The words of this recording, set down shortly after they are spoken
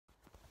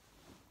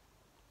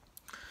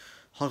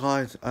Hi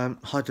guys,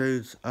 hi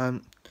dudes, right,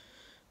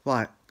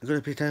 I'm going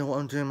to be telling you what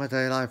I'm doing in my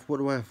daily life, what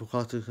the weather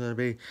forecast is going to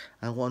be,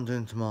 and what I'm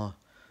doing tomorrow.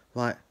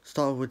 Right,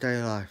 start with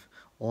daily life.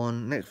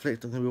 On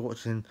Netflix, I'm going to be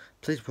watching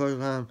Police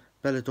Program,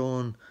 Bella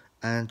Dawn,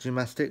 and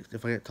Gymnastics,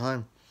 if I get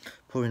time.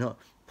 Probably not,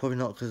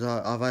 because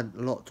I've had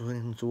a lot of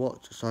things to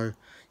watch, so,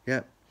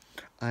 yep.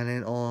 And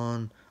then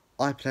on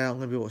iPlayer, I'm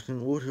going to be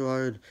watching Water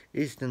Road,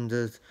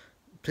 EastEnders,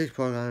 Police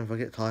Program, if I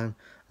get time,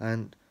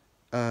 and,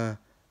 The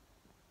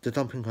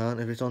Dumping Ground,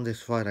 if it's on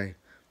this Friday.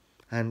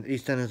 And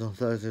EastEnders on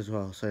Thursday as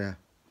well, so yeah.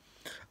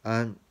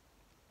 And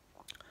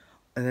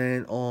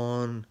then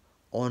on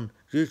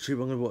YouTube, I'm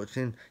going to be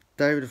watching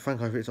David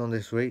Franco if it's on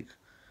this week.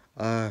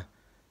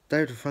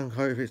 David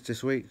Franco if it's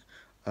this week.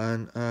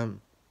 And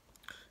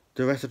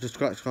the rest of the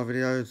Scratch Card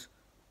videos.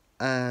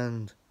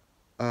 And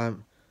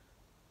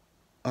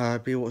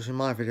be watching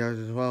my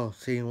videos as well,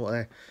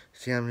 seeing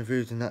see how many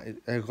views and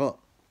that they've got.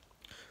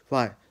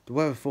 Right, the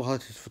weather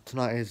forecast for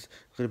tonight is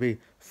going to be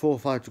 4 or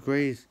 5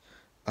 degrees.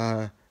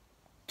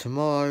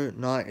 Tomorrow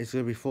night it's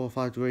going to be 4 or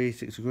 5 degrees,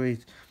 6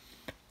 degrees.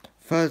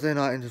 Thursday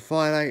night into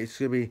Friday it's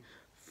going to be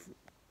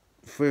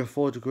 3 or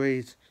 4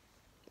 degrees.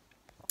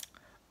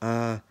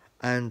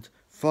 And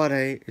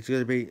Friday it's going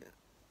to be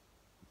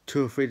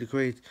 2 or 3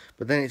 degrees.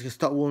 But then it's going to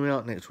start warming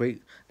up next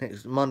week.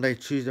 Next Monday,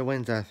 Tuesday,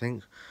 Wednesday I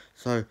think.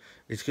 So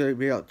it's going to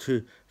be up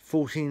to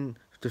 14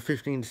 to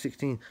 15 to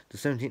 16 to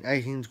 17,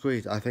 18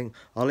 degrees I think.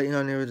 I'll let you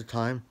know nearer the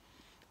time.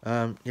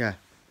 Yeah.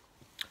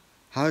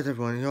 How's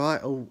everyone? You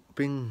alright? All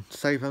being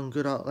safe and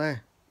good out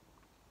there?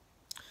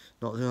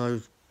 Not doing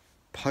those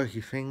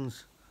pokey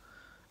things.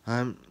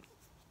 Yeah.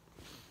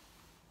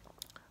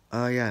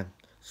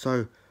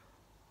 So,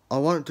 I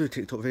won't do a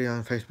TikTok video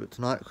on Facebook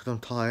tonight because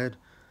I'm tired.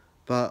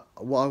 But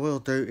what I will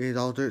do is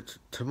I'll do it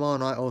tomorrow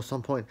night or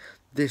some point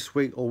this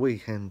week or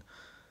weekend.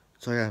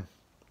 So yeah.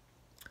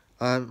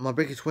 My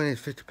biggest win is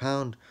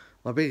 £50.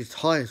 My biggest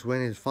highest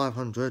win is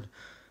 500.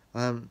 Go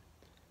and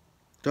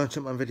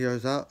check my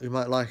videos out. You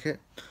might like it.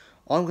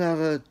 I'm going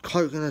to have a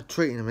Coke and a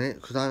treat in a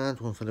minute because I haven't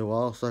had one for a little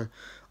while. So I'm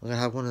going to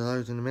have one of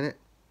those in a minute.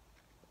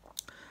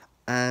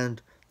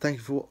 And thank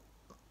you for...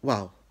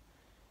 Well,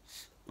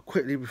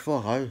 quickly before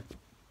I go,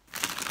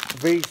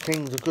 these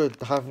things are good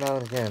to have now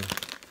and again.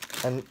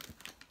 And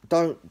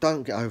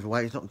don't get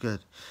overweight. It's not good.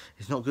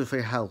 It's not good for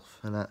your health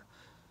and that.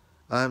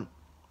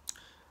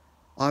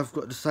 I've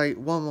got to say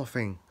one more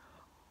thing.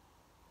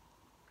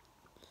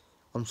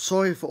 I'm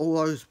sorry for all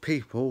those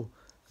people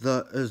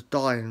that has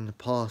died in the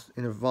past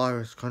in a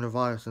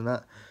coronavirus and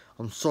that.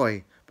 I'm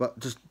sorry, but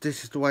just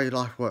this is the way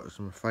life works,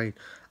 I'm afraid.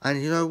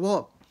 And you know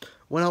what?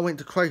 When I went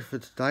to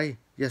Crayford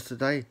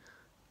yesterday,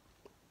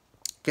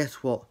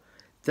 guess what?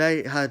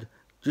 They had,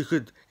 you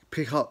could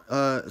pick up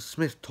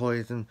Smith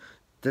toys and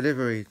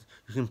deliveries.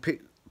 You can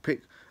pick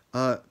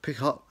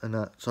up and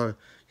that. So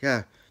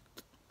yeah.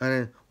 And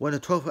then when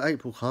the 12th of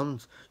April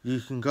comes, you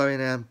can go in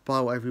there and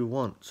buy whatever you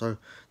want. So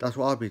that's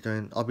what I'll be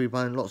doing. I'll be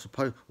buying lots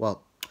of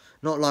well,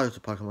 not loads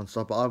of Pokemon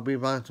stuff, but I'll be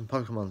buying some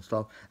Pokemon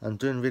stuff and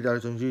doing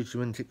videos on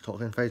YouTube and TikTok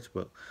and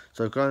Facebook.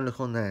 So go and look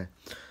on there.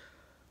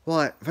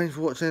 Right, thanks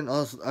for watching.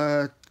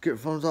 I'll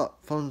give thumbs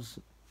up,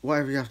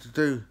 whatever you have to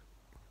do.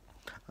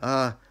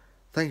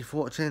 Thank you for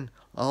watching.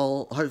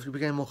 I'll hopefully be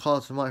getting more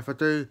cards tonight. If I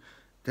do,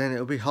 then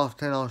it'll be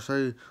 10:30 I'll show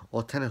you,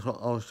 or 10 o'clock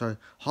I'll show you.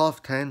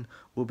 10:30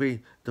 will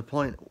be the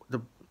point,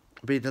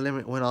 be the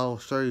limit when I'll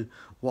show you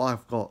what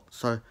I've got.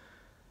 So,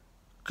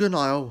 good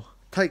night all,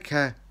 take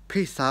care,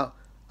 peace out,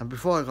 and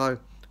before I go, I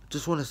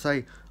just want to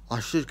say I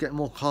should get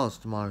more cards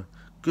tomorrow.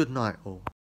 Good night all.